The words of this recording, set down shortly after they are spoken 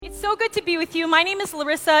So good to be with you. My name is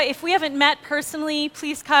Larissa. If we haven't met personally,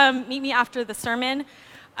 please come meet me after the sermon.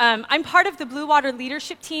 I'm part of the Blue Water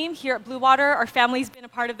leadership team here at Blue Water. Our family's been a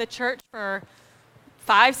part of the church for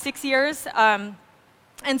 5-6 years. And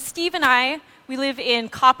Steve and I, we live in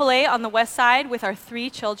Kapolei on the west side with our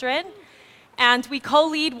 3 children. And we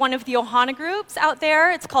co-lead one of the Ohana groups out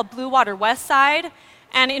there. It's called Blue Water West Side.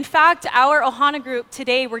 And in fact, our Ohana group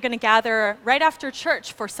today, we're going to gather right after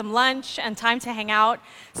church for some lunch and time to hang out.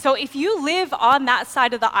 So if you live on that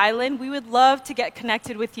side of the island, we would love to get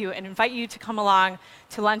connected with you and invite you to come along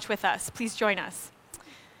to lunch with us. Please join us.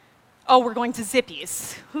 Oh, we're going to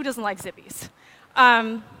Zippy's. Who doesn't like Zippy's?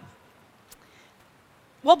 Well,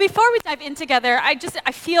 before we dive in together,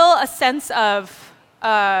 I feel a sense of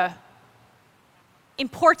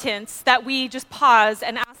importance that we just pause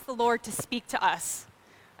and ask the Lord to speak to us.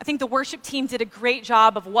 I think the worship team did a great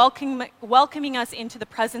job of welcoming us into the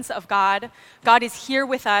presence of God. God is here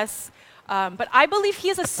with us, but I believe He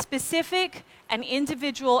has a specific and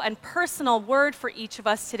individual and personal word for each of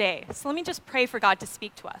us today. So let me just pray for God to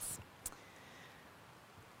speak to us.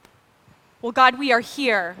 Well, God, we are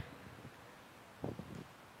here.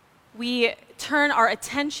 We turn our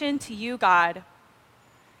attention to you, God,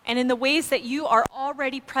 and in the ways that you are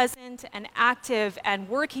already present and active and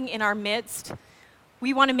working in our midst,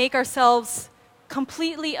 we want to make ourselves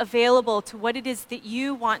completely available to what it is that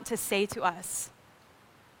you want to say to us.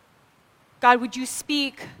 God, would you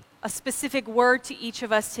speak a specific word to each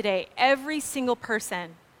of us today, every single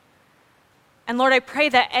person? And Lord, I pray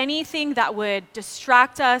that anything that would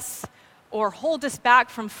distract us or hold us back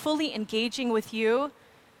from fully engaging with you,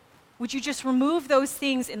 would you just remove those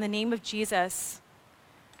things in the name of Jesus?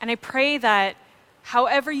 And I pray that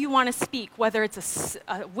however you want to speak, whether it's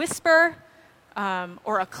a whisper,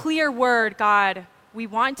 or a clear word, God, we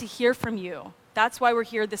want to hear from you. That's why we're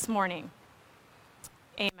here this morning.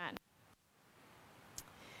 Amen.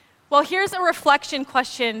 Well, here's a reflection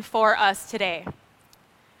question for us today.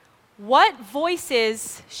 What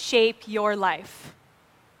voices shape your life?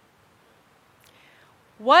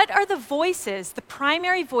 What are the voices, the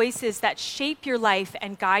primary voices that shape your life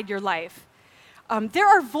and guide your life? There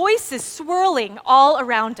are voices swirling all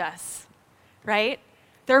around us, right?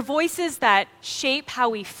 There are voices that shape how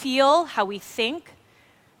we feel, how we think.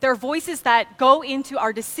 There are voices that go into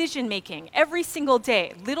our decision making every single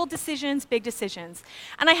day, little decisions, big decisions.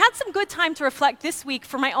 And I had some good time to reflect this week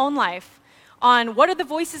for my own life on what are the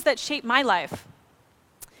voices that shape my life.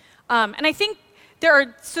 And I think there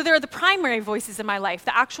are the primary voices in my life,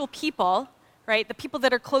 the actual people, right? The people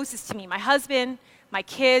that are closest to me, my husband, my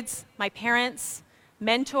kids, my parents,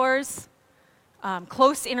 mentors,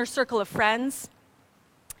 close inner circle of friends.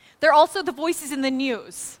 There are also the voices in the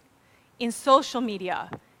news, in social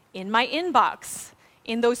media, in my inbox,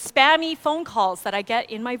 in those spammy phone calls that I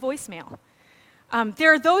get in my voicemail.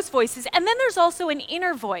 There are those voices, and then there's also an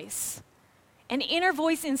inner voice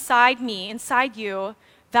inside me, inside you,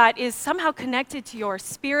 that is somehow connected to your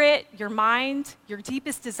spirit, your mind, your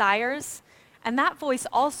deepest desires, and that voice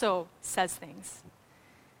also says things.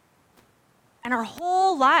 And our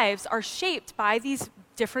whole lives are shaped by these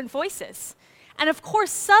different voices. And of course,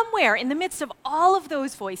 somewhere in the midst of all of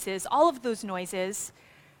those voices, all of those noises,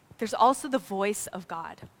 there's also the voice of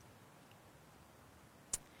God.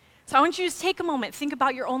 So I want you to just take a moment, think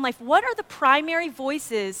about your own life. What are the primary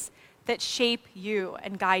voices that shape you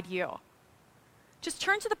and guide you? Just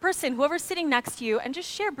turn to the person, whoever's sitting next to you, and just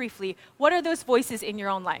share briefly, what are those voices in your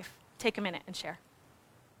own life? Take a minute and share.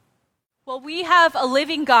 Well, we have a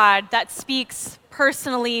living God that speaks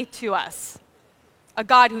personally to us. A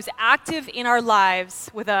God who's active in our lives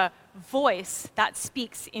with a voice that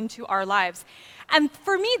speaks into our lives. And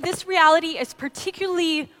for me, this reality is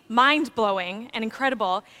particularly mind-blowing and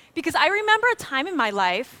incredible because I remember a time in my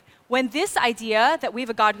life when this idea that we have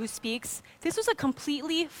a God who speaks, this was a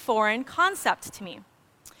completely foreign concept to me.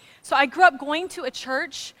 So I grew up going to a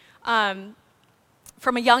church from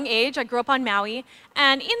a young age. I grew up on Maui.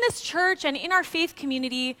 And in this church and in our faith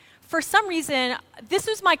community, for some reason, this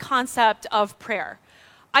was my concept of prayer.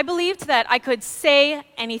 I believed that I could say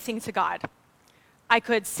anything to God. I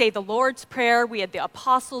could say the Lord's Prayer. We had the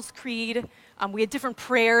Apostles' Creed. We had different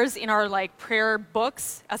prayers in our prayer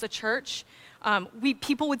books as a church.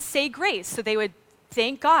 People would say grace, so they would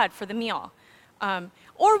thank God for the meal.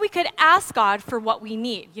 Or we could ask God for what we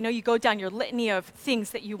need. You know, you go down your litany of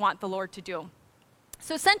things that you want the Lord to do.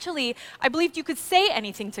 So essentially, I believed you could say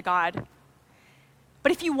anything to God.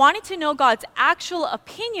 But if you wanted to know God's actual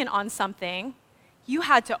opinion on something, you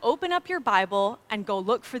had to open up your Bible and go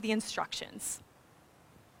look for the instructions.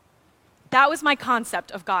 That was my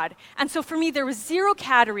concept of God. And so for me, there was zero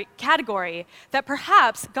category that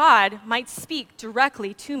perhaps God might speak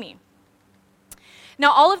directly to me.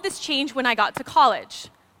 Now, all of this changed when I got to college.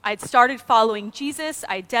 I'd started following Jesus.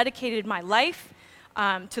 I dedicated my life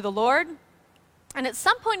to the Lord. And at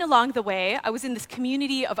some point along the way, I was in this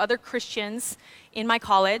community of other Christians in my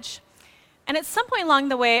college. And at some point along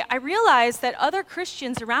the way, I realized that other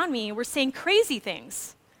Christians around me were saying crazy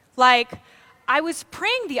things. Like, I was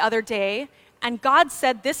praying the other day, and God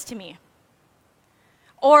said this to me.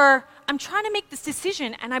 Or, I'm trying to make this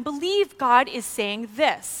decision, and I believe God is saying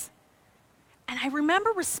this. And I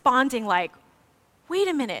remember responding like, wait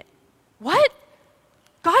a minute, what?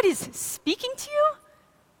 God is speaking to you?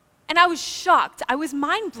 And I was shocked. I was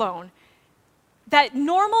mind blown that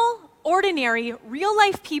normal, ordinary,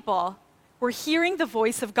 real-life people were hearing the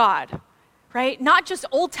voice of God, right? Not just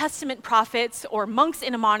Old Testament prophets or monks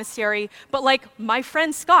in a monastery, but like my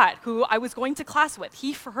friend Scott, who I was going to class with.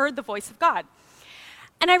 He heard the voice of God.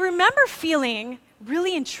 And I remember feeling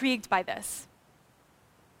really intrigued by this.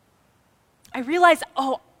 I realized,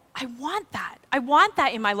 oh, I want that. I want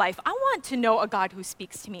that in my life. I want to know a God who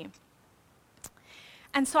speaks to me.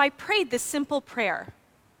 And so I prayed this simple prayer.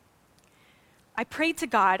 I prayed to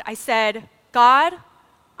God. I said, God,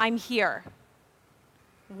 I'm here.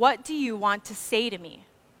 What do you want to say to me?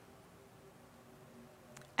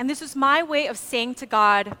 And this was my way of saying to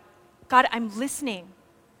God, God, I'm listening.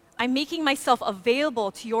 I'm making myself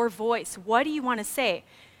available to your voice. What do you want to say?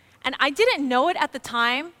 And I didn't know it at the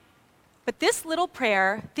time, but this little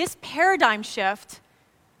prayer, this paradigm shift,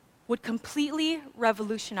 would completely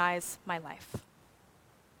revolutionize my life.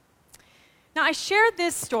 Now, I shared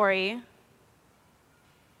this story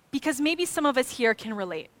because maybe some of us here can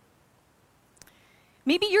relate.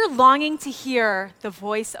 Maybe you're longing to hear the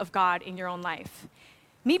voice of God in your own life.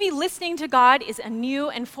 Maybe listening to God is a new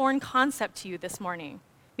and foreign concept to you this morning.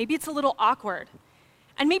 Maybe it's a little awkward.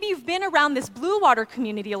 And maybe you've been around this Blue Water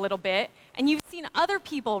community a little bit, and you've seen other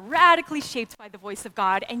people radically shaped by the voice of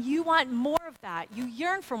God, and you want more of that. You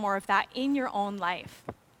yearn for more of that in your own life.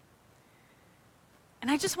 And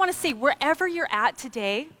I just want to say, wherever you're at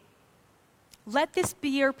today, let this be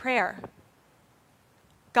your prayer.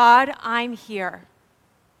 God, I'm here.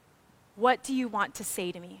 What do you want to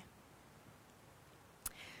say to me?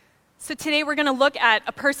 So today we're going to look at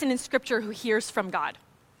a person in Scripture who hears from God.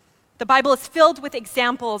 The Bible is filled with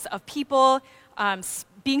examples of people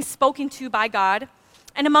being spoken to by God.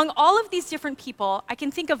 And among all of these different people, I can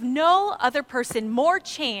think of no other person more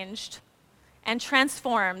changed and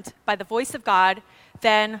transformed by the voice of God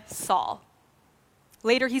than Saul.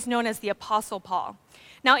 Later, he's known as the Apostle Paul.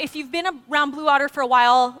 Now, if you've been around Blue Water for a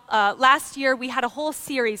while, last year we had a whole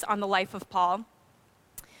series on the life of Paul.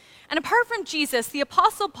 And apart from Jesus, the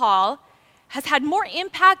Apostle Paul has had more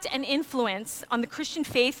impact and influence on the Christian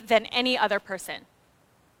faith than any other person.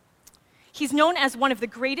 He's known as one of the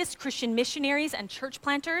greatest Christian missionaries and church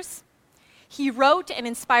planters. He wrote and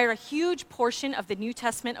inspired a huge portion of the New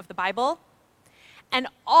Testament of the Bible. And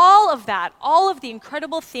all of that, all of the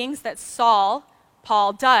incredible things that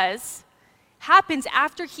Paul does, happens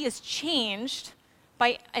after he is changed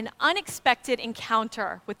by an unexpected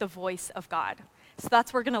encounter with the voice of God. So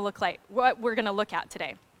that's what we're going to look at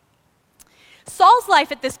today. Saul's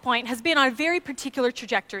life at this point has been on a very particular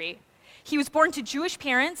trajectory. He was born to Jewish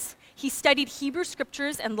parents. He studied Hebrew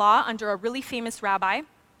scriptures and law under a really famous rabbi.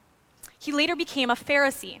 He later became a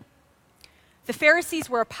Pharisee. The Pharisees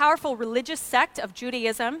were a powerful religious sect of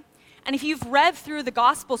Judaism. And if you've read through the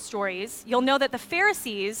gospel stories, you'll know that the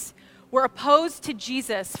Pharisees were opposed to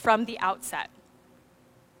Jesus from the outset.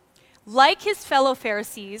 Like his fellow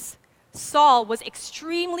Pharisees, Saul was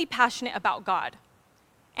extremely passionate about God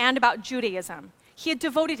and about Judaism. He had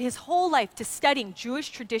devoted his whole life to studying Jewish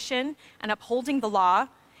tradition and upholding the law,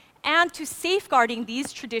 and to safeguarding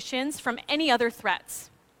these traditions from any other threats.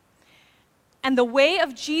 And the way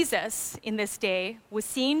of Jesus in this day was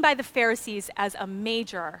seen by the Pharisees as a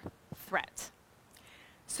major threat.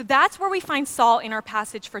 So that's where we find Saul in our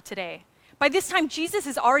passage for today. By this time, Jesus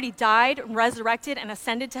has already died, resurrected, and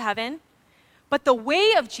ascended to heaven. But the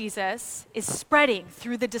way of Jesus is spreading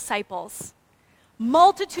through the disciples.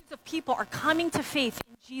 Multitudes of people are coming to faith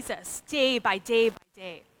in Jesus day by day by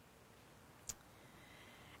day.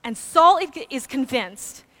 And Saul is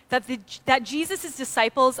convinced that Jesus'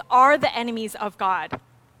 disciples are the enemies of God.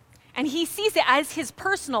 And he sees it as his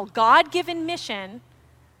personal, God-given mission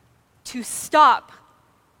to stop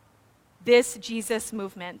this Jesus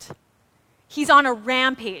movement. He's on a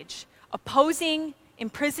rampage, opposing,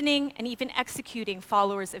 imprisoning, and even executing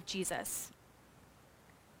followers of Jesus.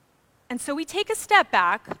 And so we take a step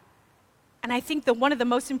back And I think that one of the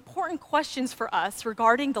most important questions for us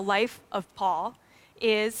regarding the life of Paul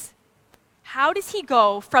is, how does he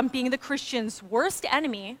go from being the Christian's worst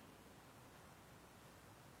enemy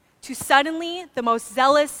to suddenly the most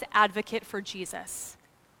zealous advocate for Jesus?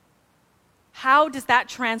 How does that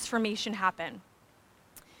transformation happen?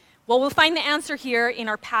 Well, we'll find the answer here in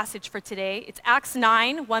our passage for today. It's Acts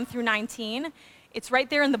 9, 1 through 19. It's right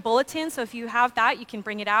there in the bulletin, so if you have that, you can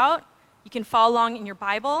bring it out. You can follow along in your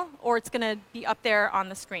Bible, or it's going to be up there on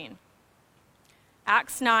the screen.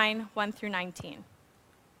 Acts 9, 1 through 19.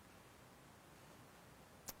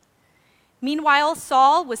 Meanwhile,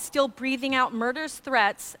 Saul was still breathing out murderous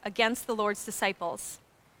threats against the Lord's disciples.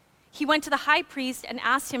 He went to the high priest and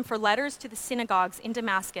asked him for letters to the synagogues in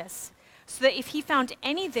Damascus, so that if he found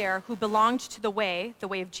any there who belonged to the way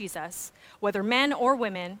of Jesus, whether men or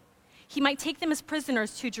women, he might take them as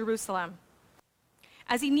prisoners to Jerusalem.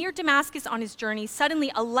 As he neared Damascus on his journey,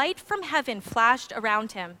 suddenly a light from heaven flashed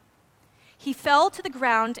around him. He fell to the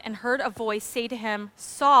ground and heard a voice say to him,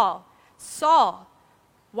 "Saul, Saul,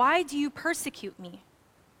 why do you persecute me?"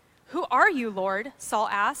 "Who are you, Lord?" Saul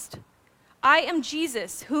asked. "I am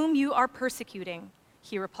Jesus, whom you are persecuting,"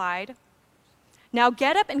 he replied. "Now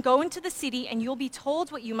get up and go into the city, and you'll be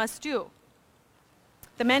told what you must do."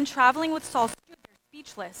 The men traveling with Saul stood there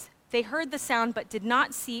speechless. They heard the sound but did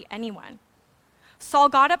not see anyone. Saul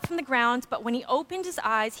got up from the ground, but when he opened his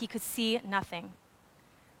eyes, he could see nothing.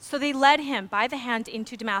 So they led him by the hand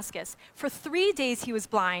into Damascus. For 3 days he was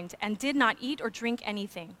blind and did not eat or drink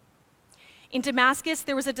anything. In Damascus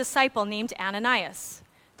there was a disciple named Ananias.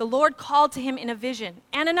 The Lord called to him in a vision,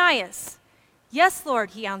 "Ananias." "Yes,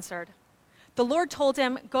 Lord," he answered. The Lord told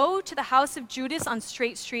him, "Go to the house of Judas on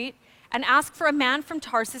Straight Street and ask for a man from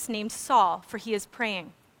Tarsus named Saul, for he is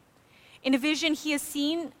praying. In a vision, he has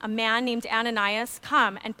seen a man named Ananias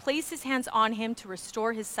come and place his hands on him to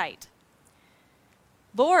restore his sight."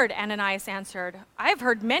 "Lord," Ananias answered, "I have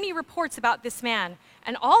heard many reports about this man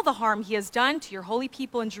and all the harm he has done to your holy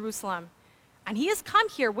people in Jerusalem. And he has come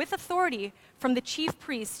here with authority from the chief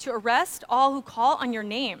priests to arrest all who call on your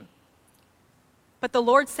name." But the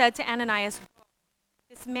Lord said to Ananias,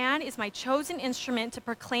 "This man is my chosen instrument to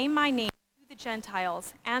proclaim my name to the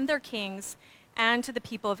Gentiles and their kings and to the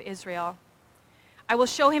people of Israel. I will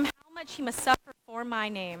show him how much he must suffer for my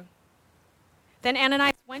name." Then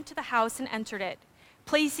Ananias went to the house and entered it.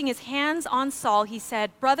 Placing his hands on Saul, he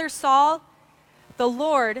said, "Brother Saul, the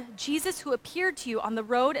Lord, Jesus, who appeared to you on the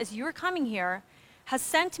road as you were coming here, has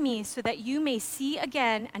sent me so that you may see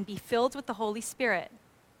again and be filled with the Holy Spirit."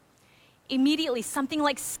 Immediately, something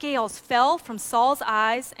like scales fell from Saul's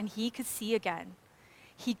eyes, and he could see again.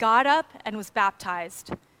 He got up and was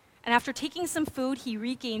baptized. And after taking some food, he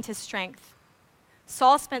regained his strength.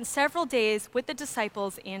 Saul spent several days with the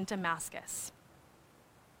disciples in Damascus.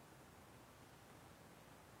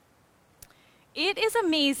 It is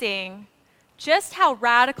amazing just how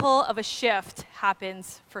radical of a shift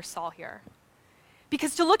happens for Saul here.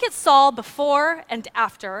 Because to look at Saul before and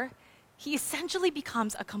after, he essentially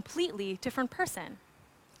becomes a completely different person.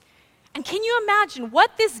 And can you imagine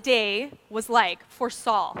what this day was like for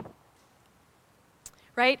Saul?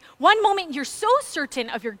 Right? One moment you're so certain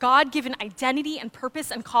of your God-given identity and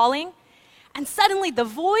purpose and calling, and suddenly the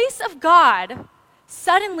voice of God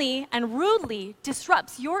suddenly and rudely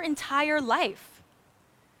disrupts your entire life.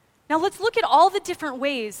 Now let's look at all the different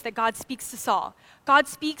ways that God speaks to Saul. God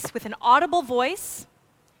speaks with an audible voice.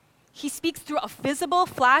 He speaks through a visible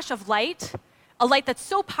flash of light, a light that's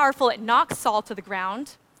so powerful it knocks Saul to the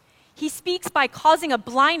ground. He speaks by causing a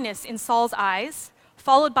blindness in Saul's eyes,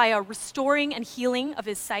 followed by a restoring and healing of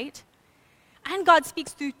his sight. And God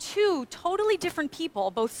speaks through two totally different people,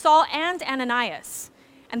 both Saul and Ananias,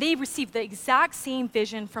 and they received the exact same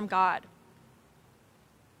vision from God.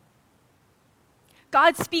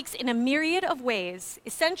 God speaks in a myriad of ways,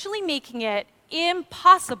 essentially making it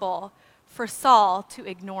impossible for Saul to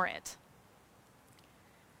ignore it.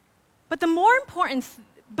 But more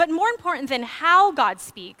important than how God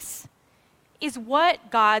speaks is what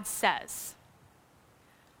God says.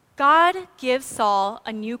 God gives Saul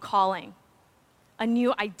a new calling, a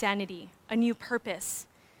new identity, a new purpose.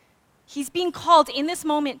 He's being called in this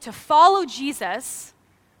moment to follow Jesus,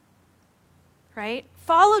 right?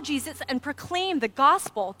 Follow Jesus and proclaim the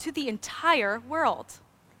gospel to the entire world.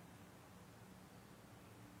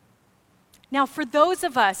 Now, for those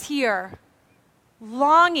of us here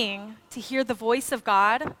longing to hear the voice of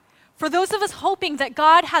God, for those of us hoping that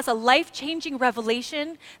God has a life-changing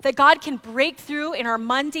revelation, that God can break through in our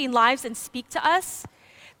mundane lives and speak to us,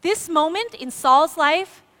 this moment in Saul's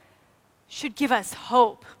life should give us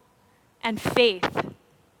hope and faith.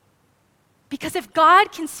 Because if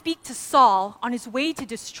God can speak to Saul on his way to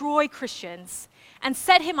destroy Christians and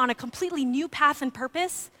set him on a completely new path and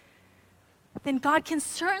purpose, then God can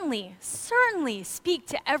certainly speak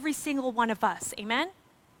to every single one of us. Amen?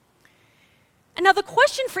 And now the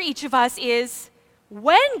question for each of us is,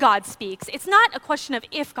 when God speaks, it's not a question of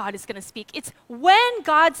if God is going to speak. It's when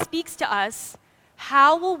God speaks to us,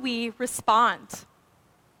 how will we respond?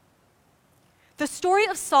 The story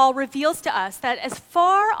of Saul reveals to us that as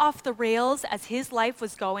far off the rails as his life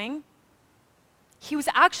was going, he was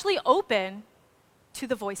actually open to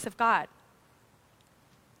the voice of God.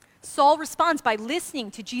 Saul responds by listening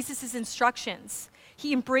to Jesus' instructions.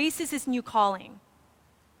 He embraces his new calling.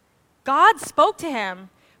 God spoke to him,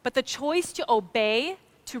 but the choice to obey,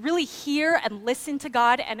 to really hear and listen to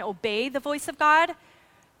God and obey the voice of God,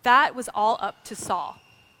 that was all up to Saul.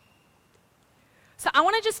 So I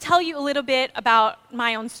want to just tell you a little bit about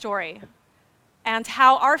my own story and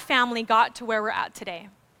how our family got to where we're at today.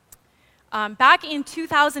 Back in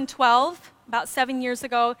 2012, about 7 years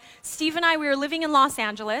ago, Steve and I, we were living in Los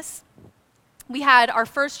Angeles. We had our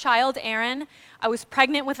first child, Aaron. I was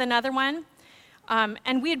pregnant with another one.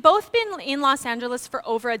 And we had both been in Los Angeles for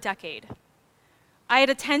over a decade. I had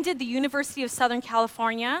attended the University of Southern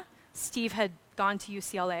California. Steve had gone to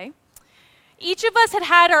UCLA. Each of us had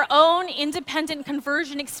had our own independent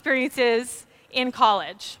conversion experiences in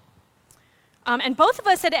college. And both of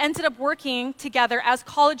us had ended up working together as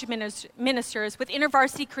college ministers with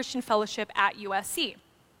InterVarsity Christian Fellowship at USC.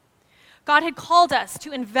 God had called us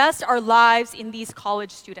to invest our lives in these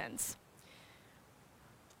college students,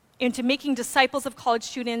 into making disciples of college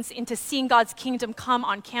students, into seeing God's kingdom come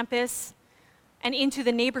on campus, and into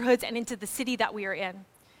the neighborhoods and into the city that we are in.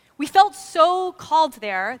 We felt so called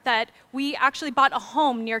there that we actually bought a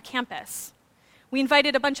home near campus. We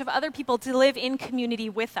invited a bunch of other people to live in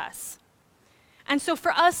community with us. And so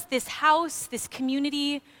for us, this house, this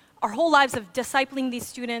community, our whole lives of discipling these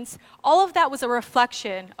students, all of that was a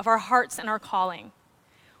reflection of our hearts and our calling.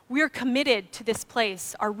 We are committed to this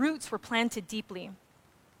place. Our roots were planted deeply.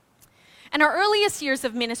 And our earliest years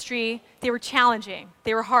of ministry, they were challenging.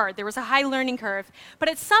 They were hard. There was a high learning curve. But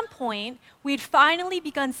at some point, we'd finally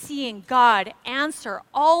begun seeing God answer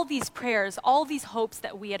all these prayers, all these hopes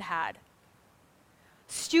that we had had.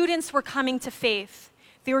 Students were coming to faith.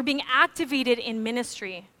 They were being activated in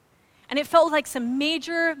ministry. And it felt like some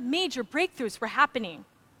major breakthroughs were happening.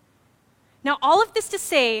 Now, all of this to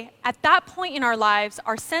say, at that point in our lives,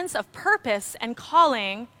 our sense of purpose and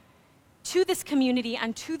calling to this community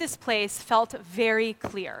and to this place felt very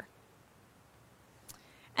clear.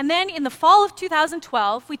 And then in the fall of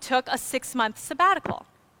 2012, we took a 6-month sabbatical.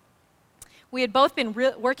 We had both been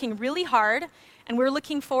working really hard, and we were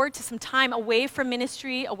looking forward to some time away from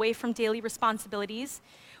ministry, away from daily responsibilities.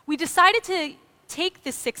 We decided to take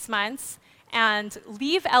this 6 months and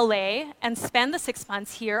leave LA and spend the 6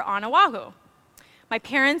 months here on Oahu. My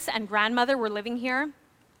parents and grandmother were living here,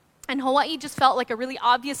 and Hawaii just felt like a really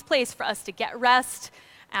obvious place for us to get rest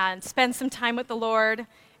and spend some time with the Lord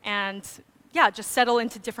and, just settle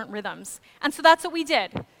into different rhythms. And so that's what we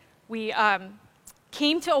did. We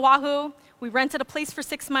came to Oahu, we rented a place for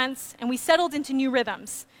 6 months, and we settled into new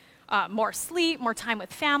rhythms. More sleep, more time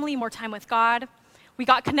with family, more time with God. We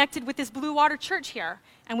got connected with this Blue Water Church here,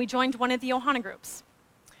 and we joined one of the Ohana groups.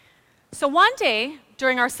 So one day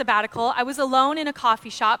during our sabbatical, I was alone in a coffee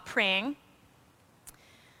shop praying.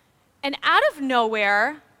 And out of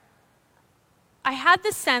nowhere, I had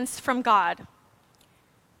this sense from God.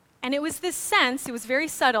 And it was this sense, it was very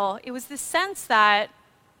subtle, it was this sense that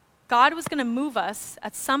God was going to move us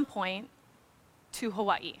at some point to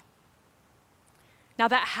Hawaii. Now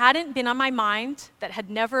that hadn't been on my mind, that had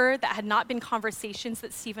not been conversations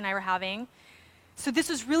that Steve and I were having. So this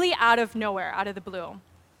was really out of nowhere, out of the blue.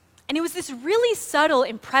 And it was this really subtle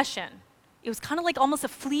impression. It was kind of like almost a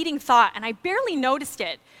fleeting thought, and I barely noticed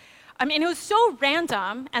it. I mean, it was so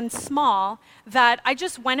random and small that I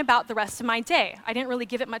just went about the rest of my day. I didn't really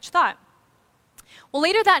give it much thought. Well,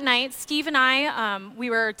 later that night, Steve and I, we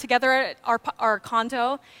were together at our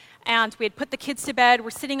condo, and we had put the kids to bed. We're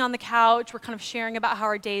sitting on the couch. We're kind of sharing about how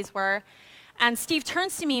our days were. And Steve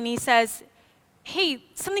turns to me and he says, "Hey,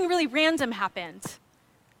 something really random happened.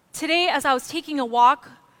 Today, as I was taking a walk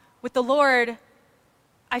with the Lord,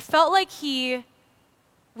 I felt like He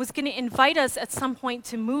was going to invite us at some point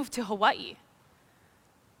to move to Hawaii."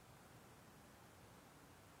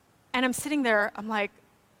 And I'm sitting there, I'm like,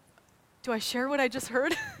 do I share what I just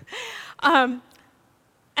heard?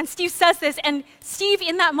 And Steve says this, and Steve,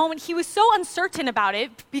 in that moment, he was so uncertain about it,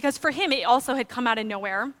 because for him, it also had come out of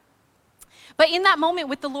nowhere. But in that moment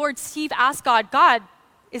with the Lord, Steve asked God, "God,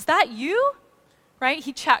 is that you? right?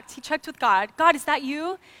 He checked with God. God, is that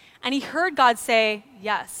you? And he heard God say,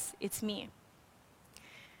 yes, it's me.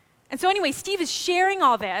 And so anyway, Steve is sharing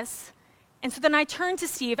all this. And so then I turn to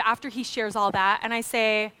Steve after he shares all that, and I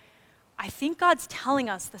say, I think God's telling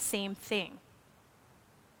us the same thing.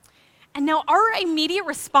 And now our immediate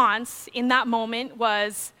response in that moment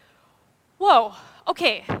was, whoa,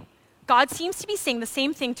 okay, God seems to be saying the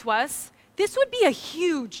same thing to us. This would be a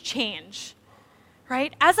huge change,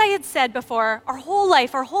 right? As I had said before, our whole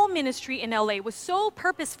life, our whole ministry in LA was so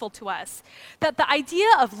purposeful to us that the idea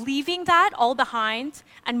of leaving that all behind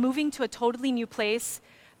and moving to a totally new place,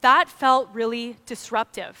 that felt really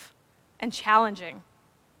disruptive and challenging.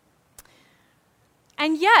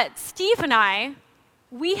 And yet, Steve and I,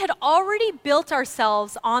 we had already built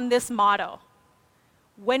ourselves on this motto.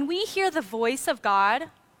 When we hear the voice of God,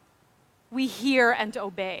 we hear and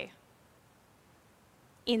obey.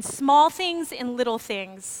 In small things, in little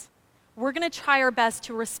things, we're going to try our best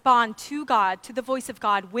to respond to God, to the voice of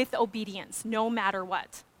God, with obedience, no matter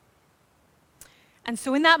what. And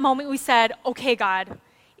so in that moment, we said, okay, God,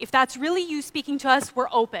 if that's really you speaking to us, we're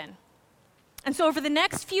open. And so over the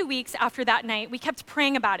next few weeks after that night, we kept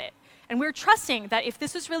praying about it. And we were trusting that if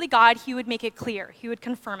this was really God, he would make it clear. He would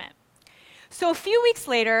confirm it. So a few weeks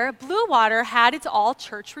later, Blue Water had its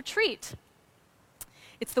all-church retreat.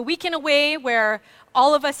 It's the weekend away where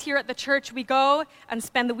all of us here at the church, we go and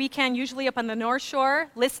spend the weekend usually up on the North Shore,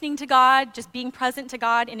 listening to God, just being present to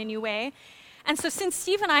God in a new way. And so since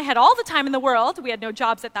Steve and I had all the time in the world, we had no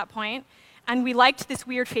jobs at that point, and we liked this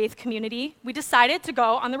weird faith community, we decided to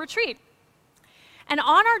go on the retreat. And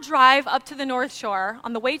on our drive up to the North Shore,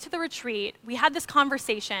 on the way to the retreat, we had this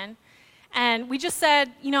conversation, and we just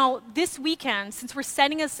said, you know, this weekend, since we're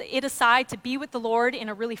setting it aside to be with the Lord in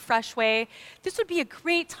a really fresh way, this would be a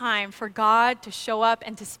great time for God to show up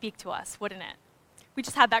and to speak to us, wouldn't it? We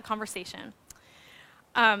just had that conversation.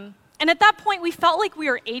 And at that point, we felt like we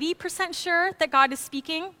were 80% sure that God was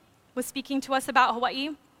speaking to us about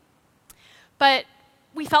Hawaii, but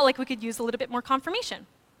we felt like we could use a little bit more confirmation.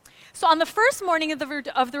 So on the first morning of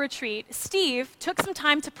the retreat, Steve took some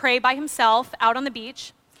time to pray by himself out on the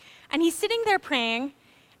beach, and he's sitting there praying,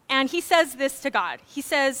 and he says this to God. He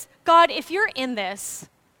says, God, if you're in this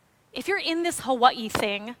Hawaii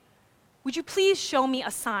thing, would you please show me a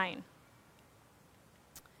sign?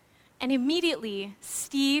 And immediately,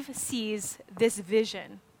 Steve sees this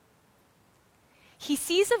vision. He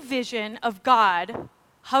sees a vision of God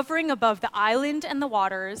hovering above the island and the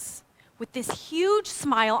waters, with this huge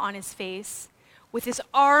smile on his face, with his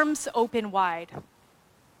arms open wide.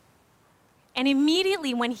 And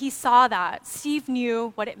immediately when he saw that, Steve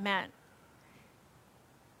knew what it meant.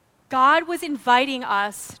 God was inviting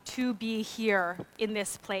us to be here in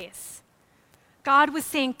this place. God was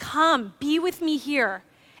saying, come, be with me here.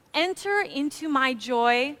 Enter into my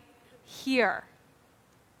joy here.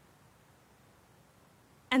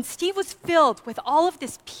 And Steve was filled with all of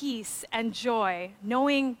this peace and joy,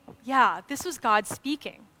 knowing, yeah, this was God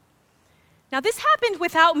speaking. Now, this happened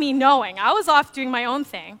without me knowing. I was off doing my own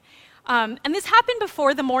thing. And this happened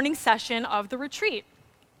before the morning session of the retreat.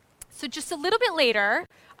 So just a little bit later,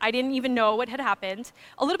 I didn't even know what had happened.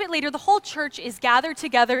 A little bit later, the whole church is gathered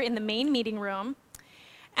together in the main meeting room.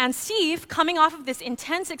 And Steve, coming off of this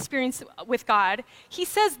intense experience with God, he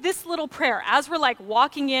says this little prayer as we're like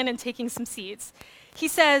walking in and taking some seats. He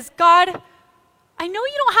says, God, I know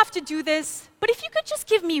you don't have to do this, but if you could just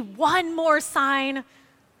give me one more sign,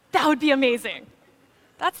 that would be amazing.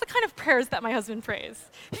 That's the kind of prayers that my husband prays.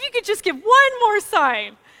 If you could just give one more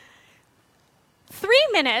sign. 3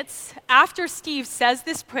 minutes after Steve says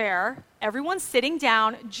this prayer, everyone's sitting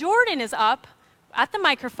down. Jordan is up at the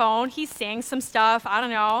microphone. He's saying some stuff, I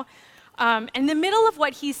don't know. In the middle of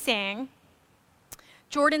what he's saying,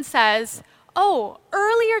 Jordan says, oh,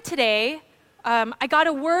 earlier today, I got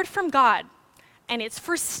a word from God, and it's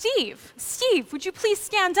for Steve. Steve, would you please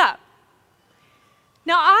stand up?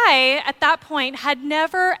 Now, I, at that point, had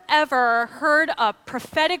never, ever heard a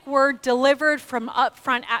prophetic word delivered from up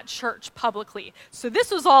front at church publicly. So this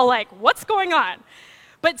was all like, what's going on?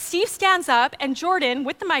 But Steve stands up, and Jordan,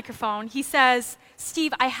 with the microphone, he says,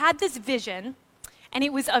 Steve, I had this vision, and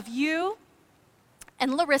it was of you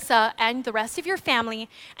and Larissa and the rest of your family,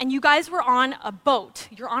 and you guys were on a boat.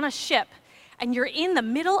 You're on a ship. And you're in the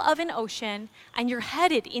middle of an ocean, and you're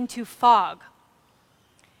headed into fog.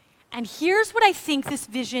 And here's what I think this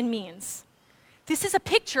vision means. This is a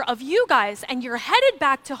picture of you guys, and you're headed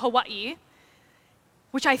back to Hawaii,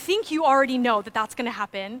 which I think you already know that that's going to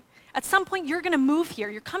happen. At some point, you're going to move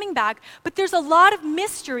here. You're coming back, but there's a lot of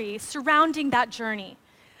mystery surrounding that journey.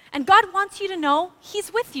 And God wants you to know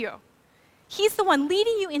He's with you. He's the one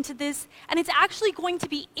leading you into this, and it's actually going to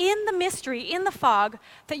be in the mystery, in the fog,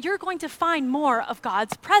 that you're going to find more of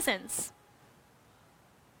God's presence.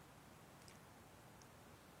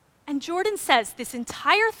 And Jordan says this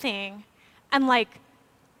entire thing, and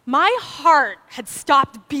my heart had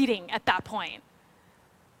stopped beating at that point.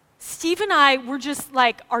 Steve and I were just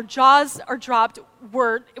our jaws are dropped,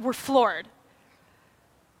 we're floored.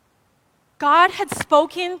 God had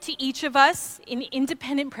spoken to each of us in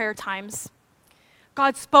independent prayer times.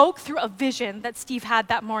 God spoke through a vision that Steve had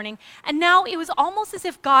that morning. And now it was almost as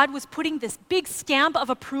if God was putting this big stamp of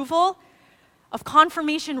approval, of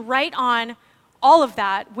confirmation right on all of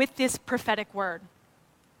that with this prophetic word.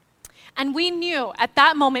 And we knew at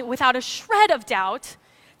that moment, without a shred of doubt,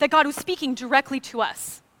 that God was speaking directly to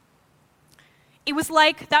us. It was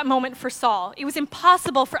like that moment for Saul. It was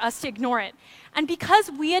impossible for us to ignore it. And because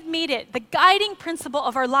we had made it the guiding principle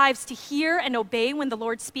of our lives to hear and obey when the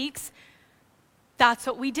Lord speaks, that's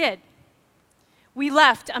what we did. We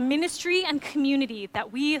left a ministry and community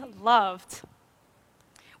that we loved.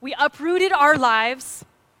 We uprooted our lives.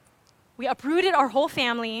 We uprooted our whole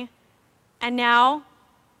family. And now,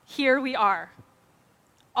 here we are.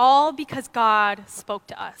 All because God spoke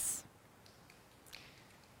to us.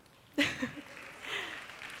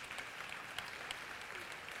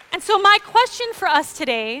 And so my question for us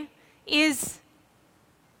today is,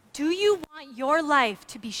 do you want your life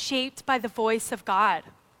to be shaped by the voice of God?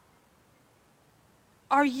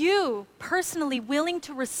 Are you personally willing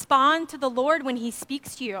to respond to the Lord when he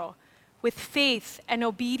speaks to you with faith and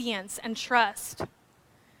obedience and trust?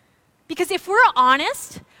 Because if we're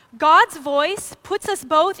honest, God's voice puts us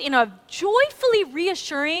both in a joyfully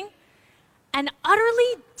reassuring and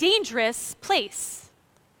utterly dangerous place.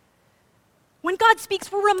 When God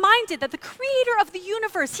speaks, we're reminded that the creator of the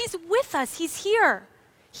universe, he's with us, he's here.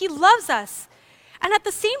 He loves us. And at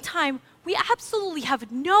the same time, we absolutely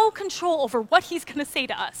have no control over what he's going to say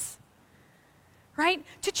to us. Right?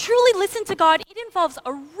 To truly listen to God, it involves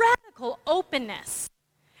a radical openness.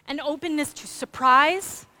 An openness to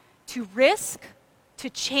surprise, to risk, to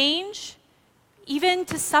change, even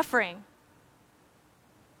to suffering.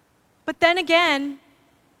 But then again,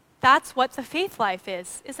 that's what the faith life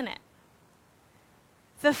is, isn't it?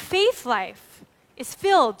 The faith life is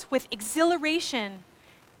filled with exhilaration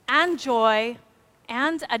and joy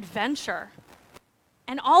and adventure.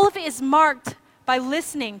 And all of it is marked by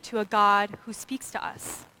listening to a God who speaks to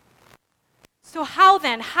us. So how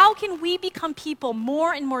can we become people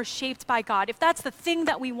more and more shaped by God? If that's the thing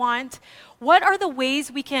that we want, what are the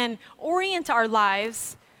ways we can orient our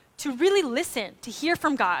lives to really listen, to hear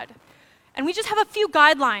from God? And we just have a few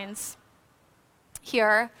guidelines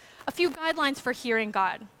here, a few guidelines for hearing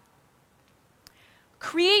God.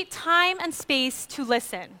 Create time and space to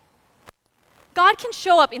listen. God can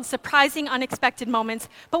show up in surprising, unexpected moments,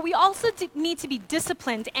 but we also need to be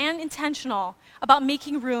disciplined and intentional about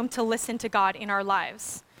making room to listen to God in our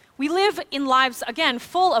lives. We live in lives, again,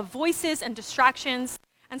 full of voices and distractions,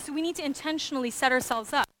 and so we need to intentionally set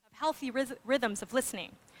ourselves up, have healthy rhythms of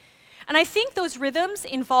listening. And I think those rhythms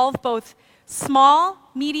involve both small,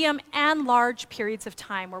 medium, and large periods of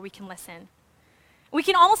time where we can listen. We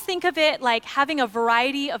can almost think of it like having a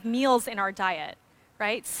variety of meals in our diet,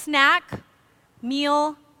 right? Snack,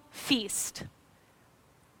 meal, feast.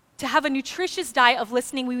 To have a nutritious diet of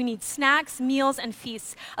listening, we need snacks, meals, and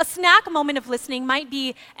feasts. A snack moment of listening might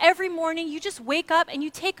be every morning you just wake up and you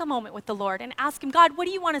take a moment with the Lord and ask him, God, what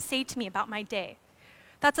do you want to say to me about my day?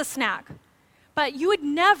 That's a snack. But you would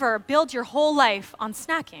never build your whole life on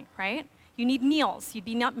snacking, right? You need meals. You'd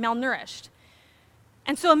be not malnourished.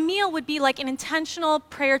 And so a meal would be like an intentional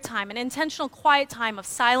prayer time, an intentional quiet time of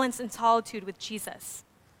silence and solitude with Jesus.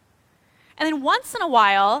 And then once in a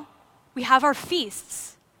while, we have our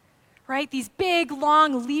feasts, right? These big,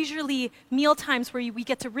 long, leisurely meal times where we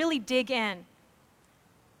get to really dig in.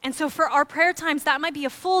 And so for our prayer times, that might be a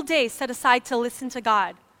full day set aside to listen to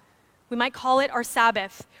God. We might call it our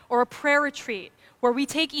Sabbath or a prayer retreat, where we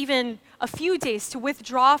take even a few days to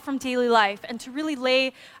withdraw from daily life and to really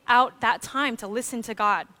lay out that time to listen to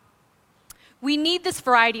God. We need this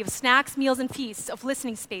variety of snacks, meals, and feasts of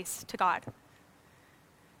listening space to God.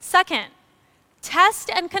 Second,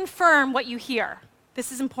 test and confirm what you hear.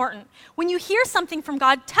 This is important. When you hear something from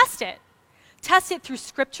God, test it. Test it through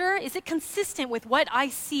Scripture. Is it consistent with what I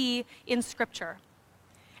see in Scripture?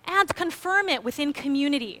 And confirm it within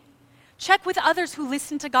community. Check with others who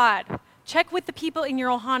listen to God. Check with the people in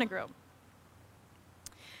your Ohana group.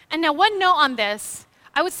 And now one note on this,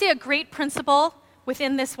 I would say a great principle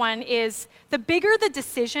within this one is the bigger the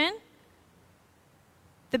decision,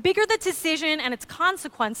 The bigger the decision and its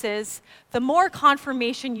consequences, the more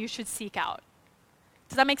confirmation you should seek out.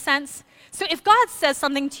 Does that make sense? So if God says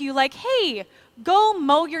something to you like, hey, go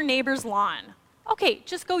mow your neighbor's lawn, okay,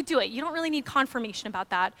 just go do it. You don't really need confirmation about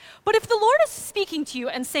that. But if the Lord is speaking to you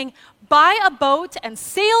and saying, buy a boat and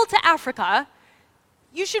sail to Africa,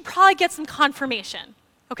 you should probably get some confirmation,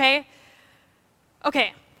 okay?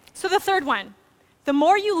 Okay, so the third one, the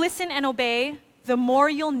more you listen and obey, the more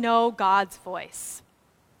you'll know God's voice.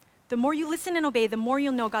 The more you listen and obey, the more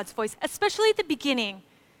you'll know God's voice, especially at the beginning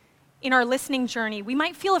in our listening journey. We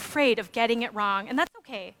might feel afraid of getting it wrong, and that's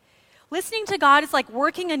okay. Listening to God is like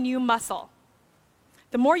working a new muscle.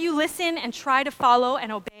 The more you listen and try to follow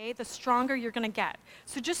and obey, the stronger you're going to get.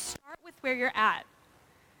 So just start with where you're at.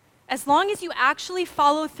 As long as you actually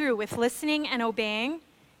follow through with listening and obeying,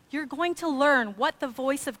 you're going to learn what the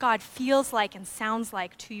voice of God feels like and sounds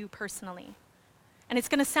like to you personally. And it's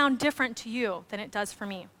going to sound different to you than it does for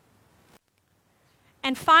me.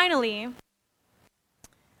 And finally,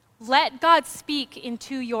 let God speak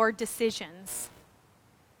into your decisions.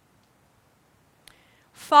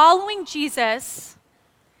 Following Jesus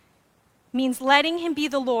means letting him be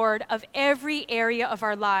the Lord of every area of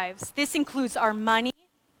our lives. This includes our money,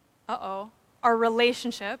 our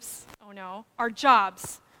relationships, our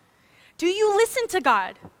jobs. Do you listen to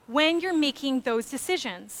God when you're making those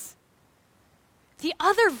decisions? The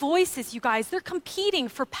other voices, you guys, they're competing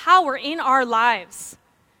for power in our lives.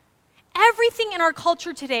 Everything in our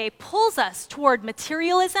culture today pulls us toward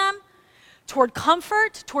materialism, toward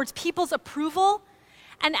comfort, towards people's approval.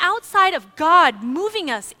 And outside of God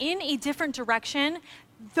moving us in a different direction,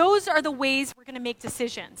 those are the ways we're going to make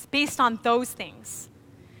decisions based on those things.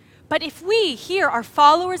 But if we here are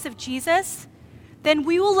followers of Jesus, then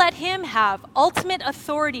we will let him have ultimate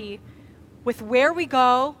authority with where we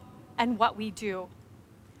go and what we do.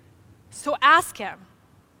 So ask him,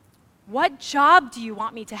 what job do you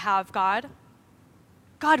want me to have, God?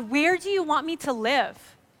 God, where do you want me to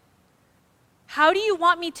live? How do you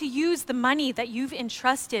want me to use the money that you've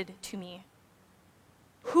entrusted to me?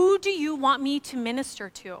 Who do you want me to minister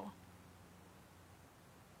to?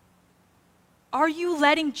 Are you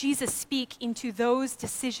letting Jesus speak into those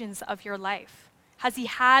decisions of your life? Has he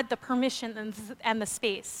had the permission and the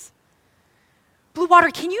space? Blue Water,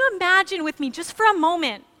 can you imagine with me just for a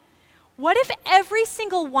moment, what if every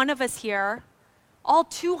single one of us here, all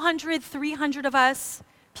 200, 300 of us,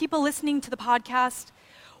 people listening to the podcast,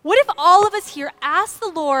 what if all of us here asked the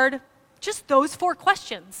Lord just those 4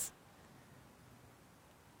 questions?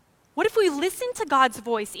 What if we listened to God's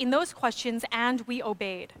voice in those questions and we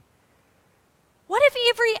obeyed? What if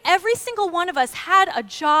every single one of us had a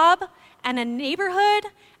job and a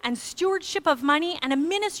neighborhood and stewardship of money and a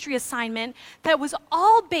ministry assignment that was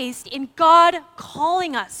all based in God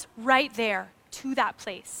calling us right there to that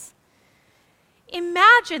place?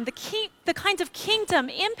 Imagine the kinds of kingdom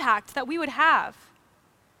impact that we would have.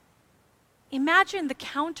 Imagine the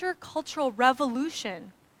countercultural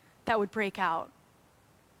revolution that would break out.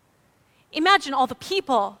 Imagine all the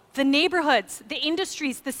people, the neighborhoods, the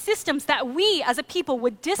industries, the systems that we as a people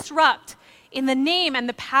would disrupt in the name and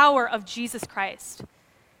the power of Jesus Christ.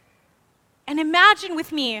 And imagine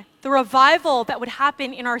with me the revival that would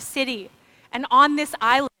happen in our city and on this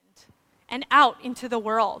island and out into the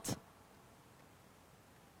world.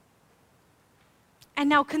 And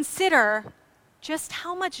now consider just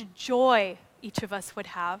how much joy each of us would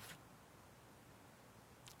have.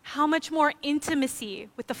 How much more intimacy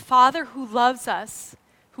with the Father who loves us,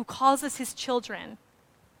 who calls us his children.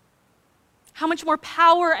 How much more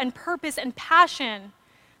power and purpose and passion,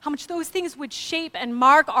 how much those things would shape and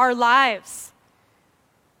mark our lives.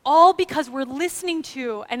 All because we're listening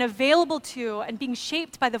to and available to and being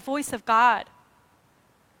shaped by the voice of God.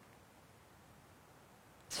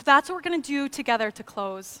 So that's what we're going to do together to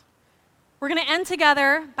close. We're going to end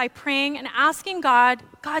together by praying and asking God,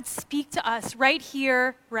 God, speak to us right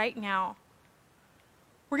here, right now.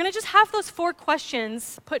 We're going to just have those 4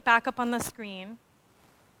 questions put back up on the screen.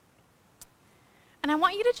 And I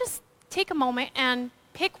want you to just take a moment and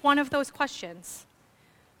pick one of those questions.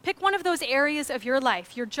 Pick one of those areas of your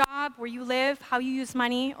life, your job, where you live, how you use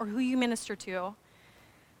money, or who you minister to.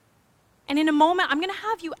 And in a moment, I'm going to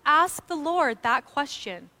have you ask the Lord that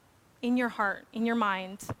question in your heart, in your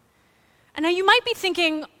mind. And now you might be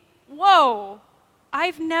thinking, whoa,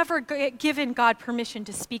 I've never given God permission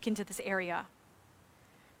to speak into this area.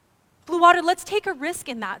 Blue Water, let's take a risk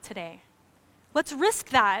in that today. Let's risk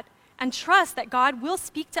that and trust that God will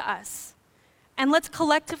speak to us. And let's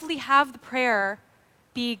collectively have the prayer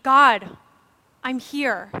be, God, I'm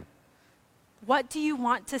here. What do you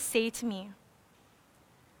want to say to me?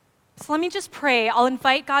 So let me just pray. I'll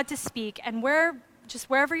invite God to speak, and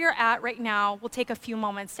wherever you're at right now, we'll take a few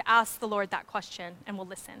moments to ask the Lord that question, and we'll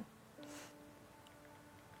listen.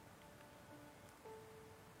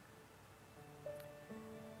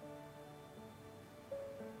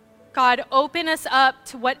 God, open us up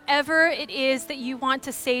to whatever it is that you want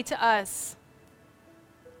to say to us.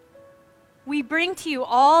 We bring to you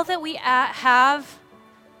all that we have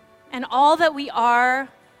and all that we are,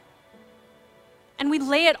 and we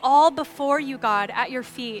lay it all before you, God, at your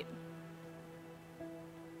feet.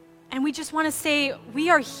 And we just want to say, we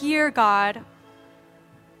are here, God.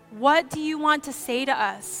 What do you want to say to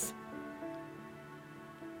us?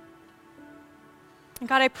 And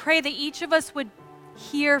God, I pray that each of us would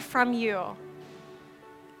hear from you.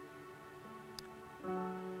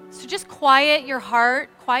 So just quiet your heart,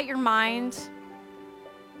 quiet your mind.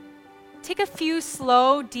 Take a few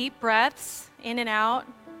slow, deep breaths in and out.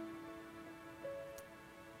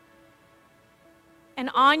 And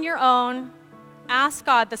on your own, ask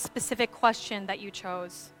God the specific question that you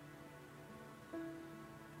chose.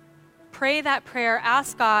 Pray that prayer.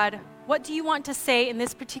 Ask God, what do you want to say in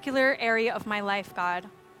this particular area of my life, God?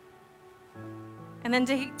 And then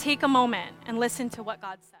take a moment and listen to what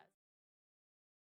God says.